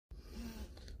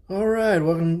Alright,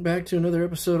 welcome back to another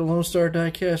episode of Lone Star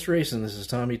Diecast Racing. This is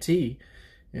Tommy T,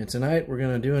 and tonight we're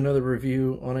going to do another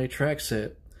review on a track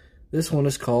set. This one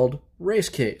is called Race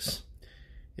Case.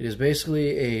 It is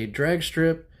basically a drag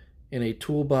strip in a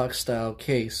toolbox style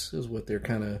case is what they're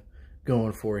kind of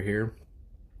going for here.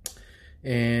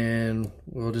 And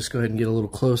we'll just go ahead and get a little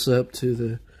close up to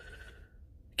the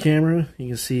camera. You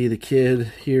can see the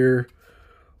kid here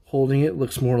holding it.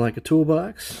 Looks more like a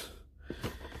toolbox.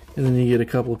 And then you get a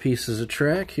couple of pieces of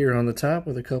track here on the top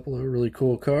with a couple of really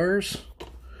cool cars.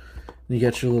 And you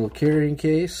got your little carrying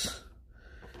case.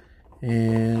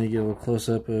 And you get a little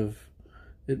close-up of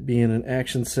it being an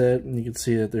action set. And you can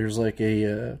see that there's like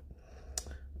a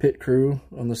pit crew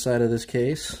on the side of this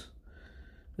case.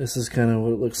 This is kind of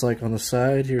what it looks like on the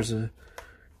side. Here's a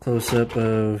close-up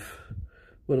of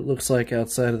what it looks like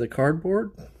outside of the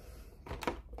cardboard.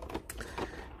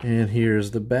 And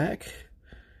here's the back.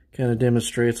 Kind of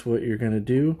demonstrates what you're going to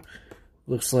do.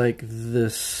 Looks like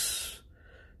this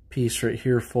piece right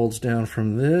here folds down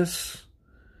from this,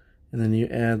 and then you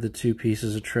add the two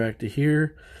pieces of track to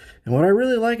here. And what I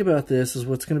really like about this is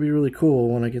what's going to be really cool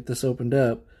when I get this opened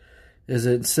up is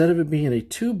that instead of it being a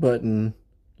 2-button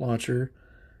launcher,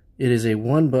 it is a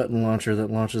 1-button launcher that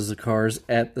launches the cars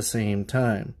at the same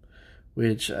time,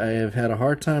 which I have had a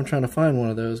hard time trying to find one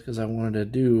of those because I wanted to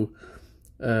do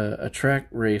a track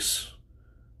race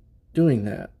doing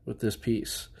that with this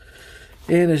piece.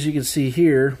 And as you can see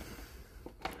here,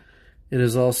 it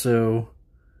is also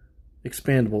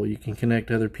expandable. You can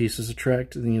connect other pieces of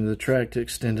track to the end of the track to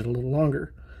extend it a little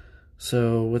longer.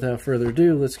 So without further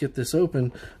ado, let's get this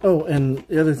open. Oh, and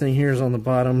the other thing here is on the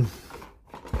bottom,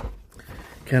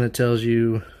 kind of tells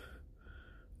you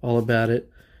all about it.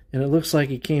 And it looks like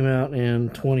it came out in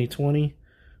 2020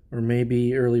 or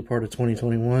maybe early part of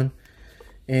 2021.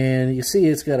 And you see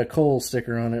it's got a Kohl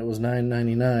sticker on it. It was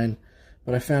 $9.99,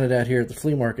 but I found it out here at the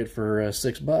flea market for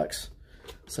 $6.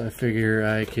 So I figure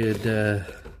I could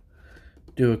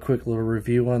do a quick little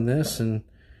review on this and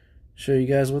show you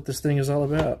guys what this thing is all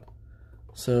about.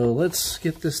 So let's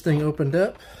get this thing opened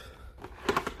up.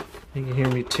 You can hear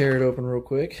me tear it open real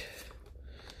quick.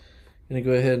 I'm gonna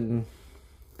go ahead and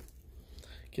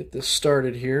get this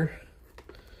started here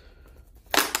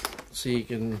so you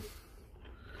can.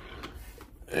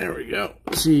 There we go.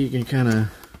 See, you can kind of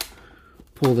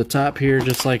pull the top here,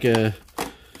 just like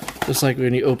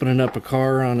when you're opening up a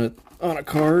car on a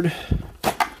card.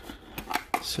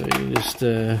 So you just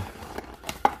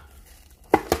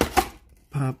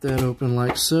pop that open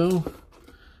like so.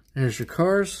 There's your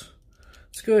cars.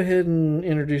 Let's go ahead and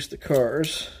introduce the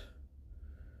cars.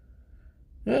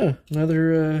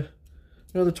 Another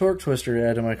torque twister to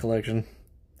add to my collection.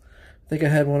 I think I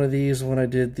had one of these when I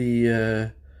did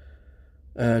the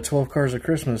 12 Cars of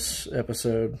Christmas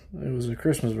episode. It was a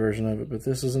Christmas version of it, but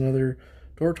this is another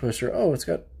torque twister. Oh, it's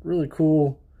got really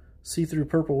cool see-through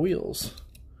purple wheels.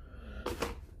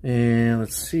 And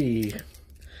let's see.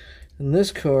 And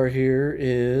this car here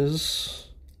it's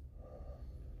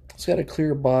got a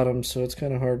clear bottom, so it's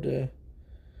kind of hard to.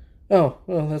 Oh,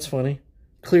 well, that's funny.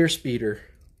 Clear speeder.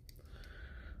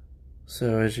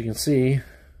 So as you can see,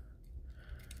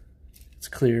 it's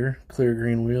clear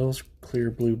green wheels, clear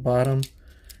blue bottom,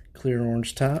 clear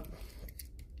orange top.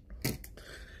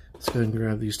 Let's go ahead and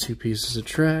grab these two pieces of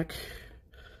track,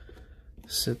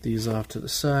 set these off to the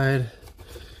side,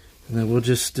 and then we'll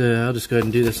just I'll just go ahead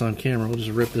and do this on camera. We'll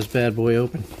just rip this bad boy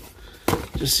open,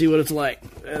 just see what it's like.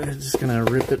 Just gonna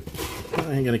rip it.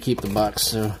 I ain't gonna keep the box,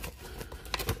 so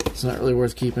it's not really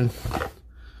worth keeping.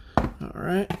 All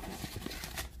right,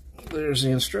 there's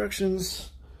the instructions.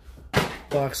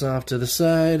 Box off to the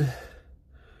side.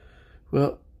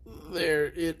 Well, there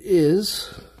it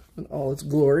is in all its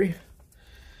glory.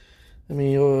 I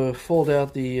mean, you'll fold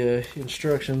out the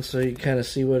instructions so you kind of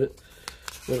see what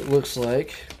it looks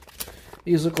like.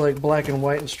 These look like black and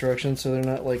white instructions, so they're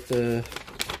not like the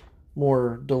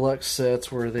more deluxe sets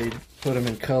where they put them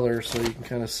in color so you can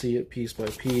kind of see it piece by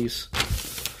piece.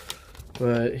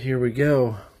 But here we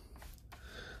go.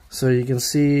 So you can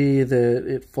see that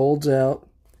it folds out.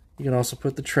 You can also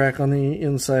put the track on the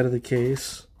inside of the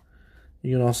case.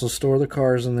 You can also store the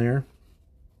cars in there.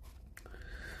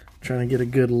 I'm trying to get a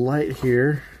good light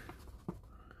here.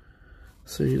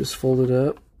 So you just fold it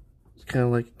up. It's kind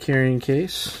of like a carrying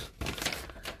case.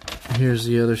 Here's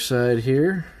the other side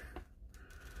here.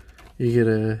 You get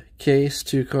a case,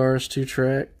 2 cars, 2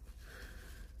 track.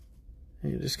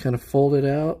 And you just kind of fold it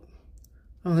out.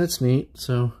 Oh, that's neat.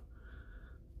 So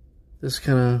this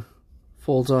kind of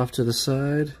folds off to the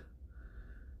side.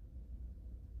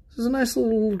 This is a nice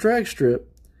little drag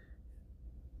strip.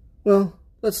 Well,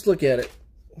 let's look at it.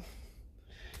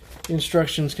 the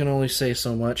instructions can only say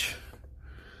so much.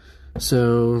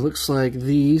 So looks like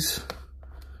these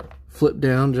flip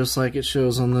down just like it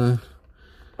shows on the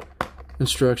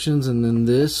instructions, and then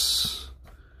this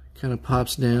kind of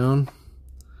pops down.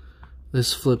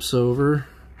 This flips over,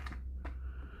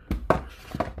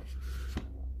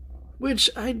 which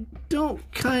I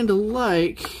don't kind of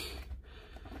like,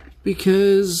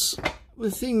 because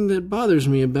the thing that bothers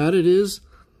me about it is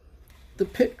the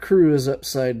pit crew is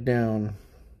upside down.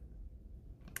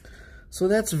 So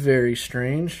that's very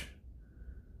strange.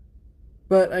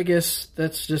 But I guess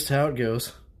that's just how it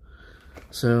goes.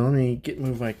 So let me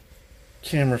move my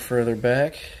camera further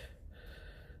back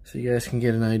so you guys can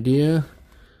get an idea.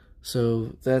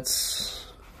 So that's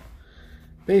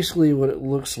basically what it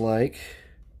looks like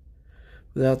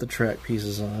without the track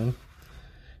pieces on.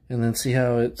 And then see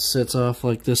how it sits off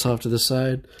like this off to the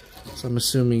side. So I'm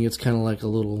assuming it's kind of like a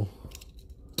little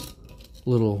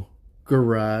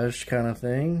garage kind of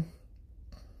thing.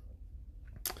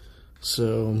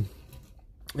 So,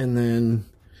 and then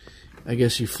I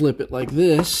guess you flip it like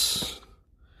this,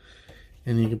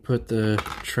 and you can put the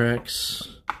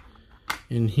tracks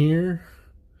in here,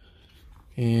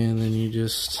 and then you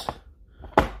just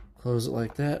close it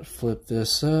like that, flip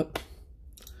this up,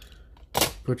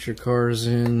 put your cars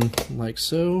in like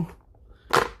so,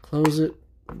 close it,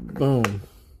 boom.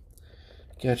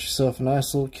 Got yourself a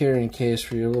nice little carrying case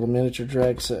for your little miniature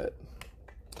drag set.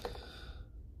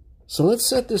 So let's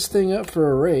set this thing up for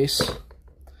a race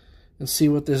and see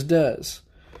what this does.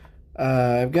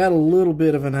 I've got a little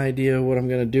bit of an idea of what I'm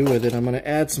going to do with it. I'm going to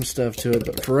add some stuff to it,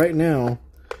 but for right now,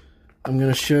 I'm going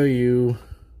to show you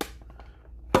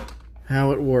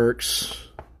how it works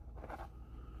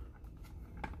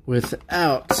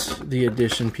without the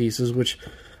addition pieces, which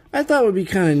I thought would be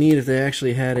kind of neat if they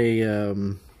actually had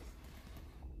a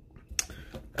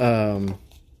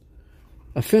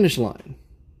finish line.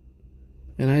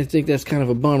 And I think that's kind of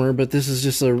a bummer, but this is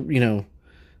just a,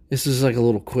 this is like a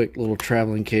little quick little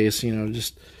traveling case,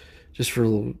 just for a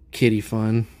little kiddie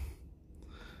fun.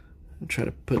 I'll try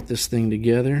to put this thing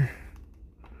together.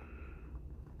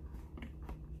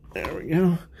 There we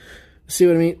go. See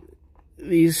what I mean?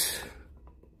 These,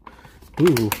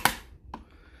 ooh,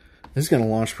 this is going to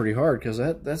launch pretty hard because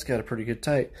that's got a pretty good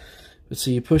tight. But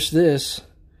see, you push this,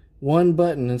 one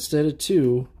button instead of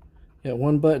two, you got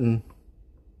one button.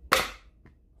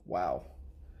 Wow,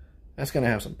 that's going to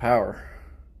have some power.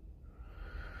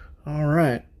 All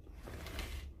right.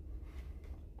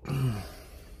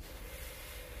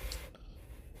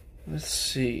 Let's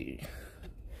see.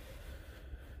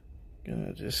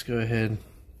 Gonna just go ahead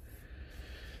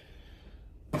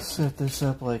and set this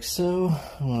up like so.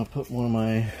 I want to put one of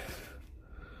my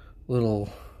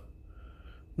little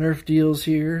Nerf deals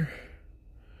here.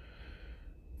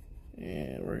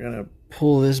 And we're going to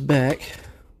pull this back.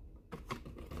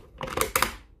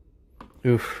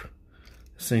 Oof,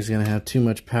 this thing's gonna have too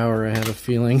much power, I have a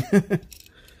feeling.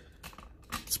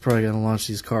 It's probably gonna launch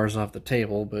these cars off the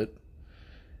table, but,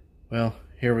 well,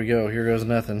 here we go. Here goes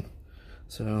nothing.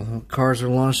 So, cars are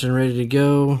launched and ready to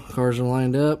go. Cars are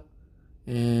lined up.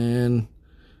 And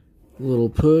a little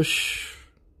push.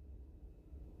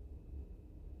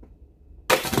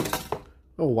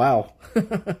 Oh, wow.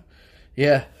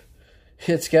 Yeah,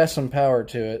 it's got some power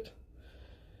to it.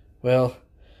 Well,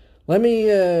 let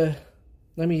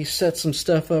me set some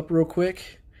stuff up real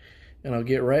quick, and I'll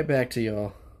get right back to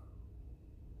y'all.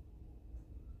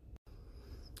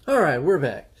 Alright, we're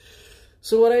back.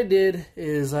 So what I did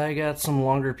is I got some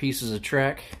longer pieces of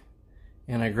track,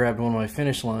 and I grabbed one of my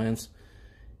finish lines,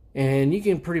 and you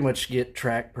can pretty much get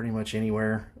track pretty much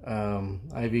anywhere.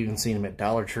 I've even seen them at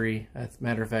Dollar Tree. As a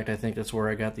matter of fact, I think that's where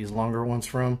I got these longer ones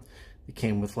from. It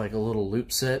came with like a little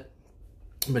loop set,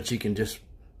 but you can just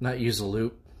not use a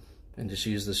loop and just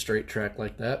use the straight track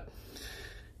like that.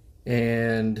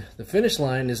 And the finish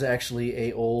line is actually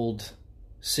a old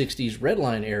 60s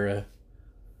Redline era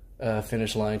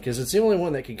finish line, because it's the only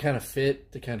one that can kind of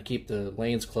fit to kind of keep the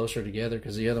lanes closer together,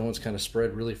 because the other ones kind of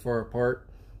spread really far apart.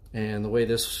 And the way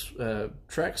this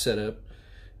track setup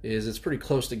is, it's pretty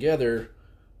close together,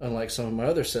 unlike some of my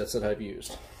other sets that I've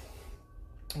used.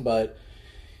 But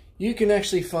you can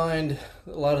actually find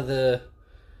a lot of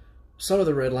some of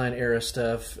the Redline era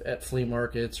stuff at flea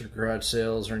markets or garage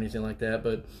sales or anything like that.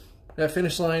 But that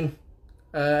finish line,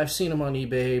 I've seen them on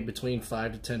eBay between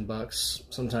 $5 to $10,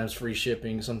 sometimes free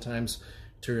shipping, sometimes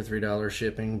 $2 or $3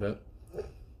 shipping.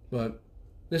 But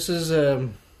this is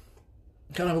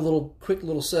kind of a quick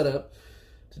little setup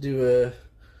to do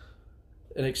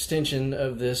an extension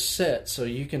of this set, so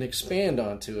you can expand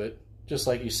onto it just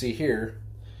like you see here.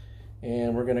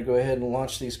 And we're going to go ahead and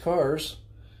launch these cars,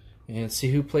 and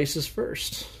see who places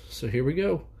first. So here we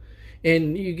go.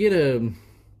 And you get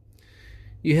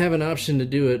you have an option to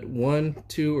do it 1,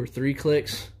 2, or 3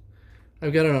 clicks.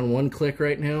 I've got it on 1 click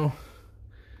right now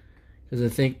because I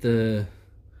think the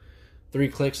 3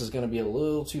 clicks is going to be a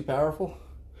little too powerful.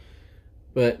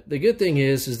 But the good thing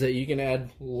is that you can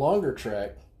add longer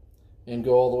track and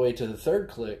go all the way to the 3rd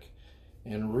click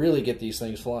and really get these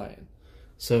things flying.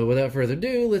 So without further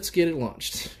ado, let's get it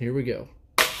launched. Here we go.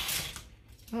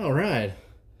 All right.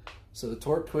 So the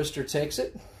torque twister takes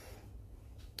it.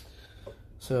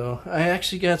 So I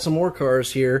actually got some more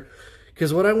cars here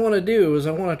because what I want to do is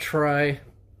I want to try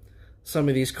some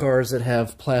of these cars that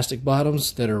have plastic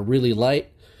bottoms that are really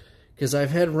light, because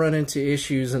I've had run into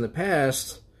issues in the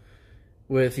past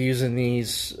with using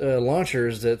these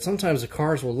launchers that sometimes the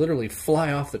cars will literally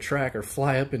fly off the track or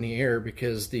fly up in the air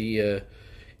because the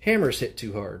hammers hit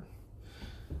too hard.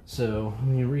 So let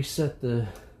me reset the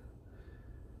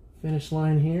finish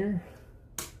line here.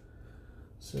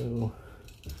 So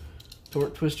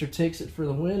torque twister takes it for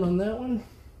the win on that one.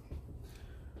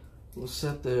 We'll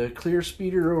set the clear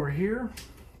speeder over here.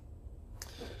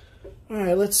 All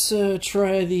right, let's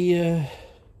try the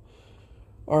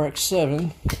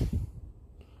RX-7.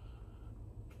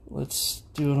 Let's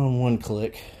do it on 1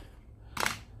 click.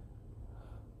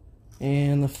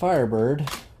 And the Firebird.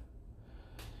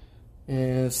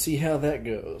 And see how that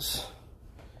goes.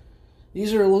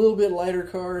 These are a little bit lighter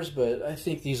cars, but I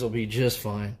think these will be just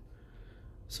fine.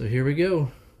 So here we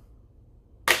go.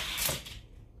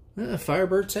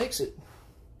 Firebird takes it.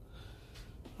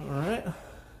 Alright. Go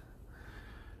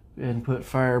ahead and put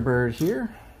Firebird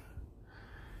here.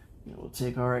 And we'll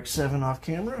take RX-7 off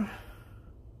camera.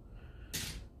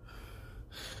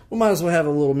 We might as well have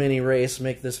a little mini race,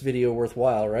 make this video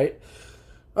worthwhile, right?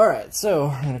 Alright, so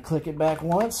I'm going to click it back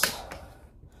once.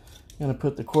 I'm going to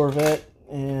put the Corvette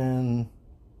in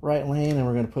right lane, and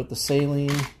we're going to put the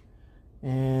Saline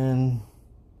in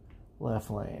left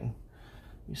lane.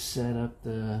 You set up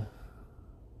the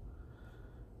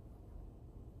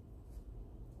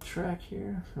track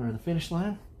here, or the finish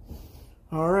line.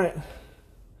 Alright,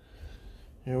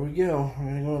 here we go. I'm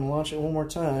going to go and launch it one more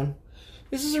time.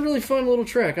 This is a really fun little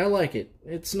track. I like it.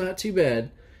 It's not too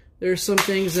bad. There's some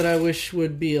things that I wish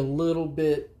would be a little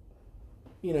bit,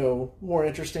 you know, more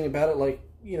interesting about it. Like,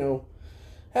 you know,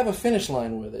 have a finish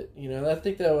line with it. You know, I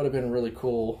think that would have been really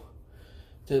cool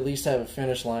to at least have a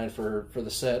finish line for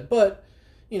the set. But,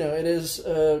 you know, it is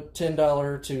a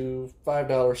 $10 to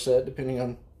 $5 set, depending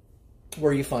on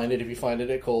where you find it. If you find it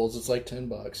at Kohl's, it's like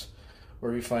 $10.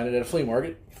 Or if you find it at a flea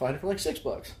market, you find it for like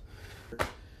 $6.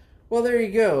 Well, there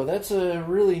you go. That's a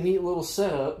really neat little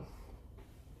setup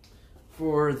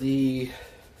for the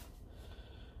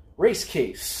race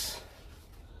case.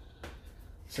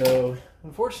 So,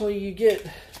 unfortunately, you get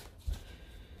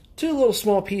 2 little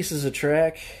small pieces of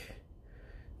track,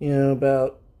 you know,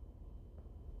 about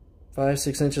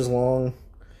 5-6 inches long,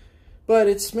 but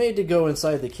it's made to go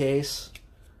inside the case.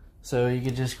 So you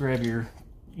can just grab your,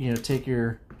 you know, take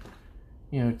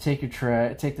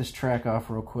this track off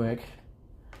real quick.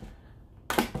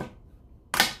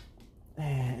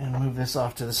 And move this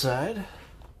off to the side.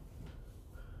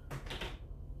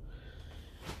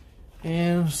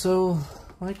 And so,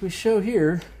 like we show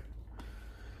here,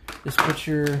 just put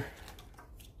your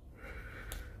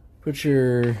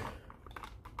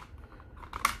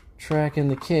track in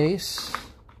the case.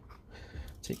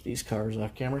 Take these cars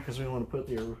off camera because we want to put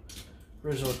the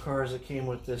original cars that came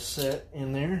with this set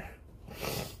in there.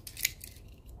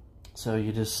 So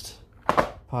you just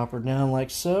pop her down like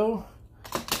so.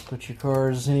 Put your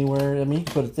cars anywhere. I mean, you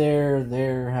can put it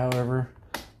there, however.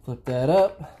 Flip that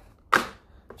up.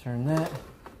 Turn that.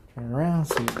 Turn around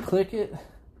so you can click it.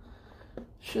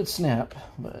 Should snap,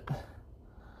 but...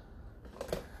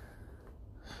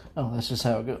 oh, that's just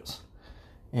how it goes.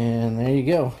 And there you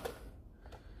go.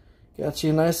 Got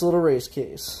you a nice little race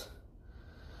case.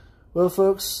 Well,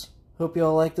 folks, hope you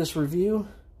all like this review.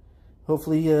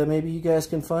 Hopefully, maybe you guys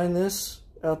can find this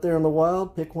out there in the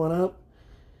wild. Pick one up.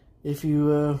 If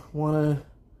you want to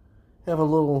have a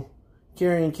little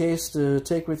carrying case to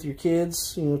take with your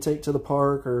kids, you know, take to the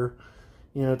park or,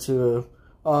 you know, to a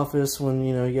office when,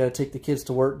 you know, you got to take the kids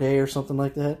to work day or something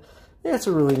like that. Yeah, it's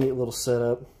a really neat little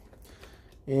setup.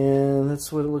 And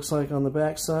that's what it looks like on the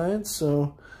back side.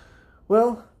 So,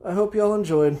 well, I hope y'all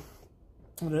enjoyed.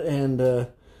 And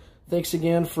thanks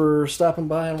again for stopping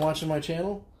by and watching my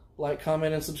channel. Like,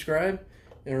 comment, and subscribe.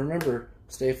 And remember,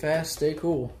 stay fast, stay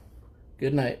cool.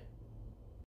 Good night.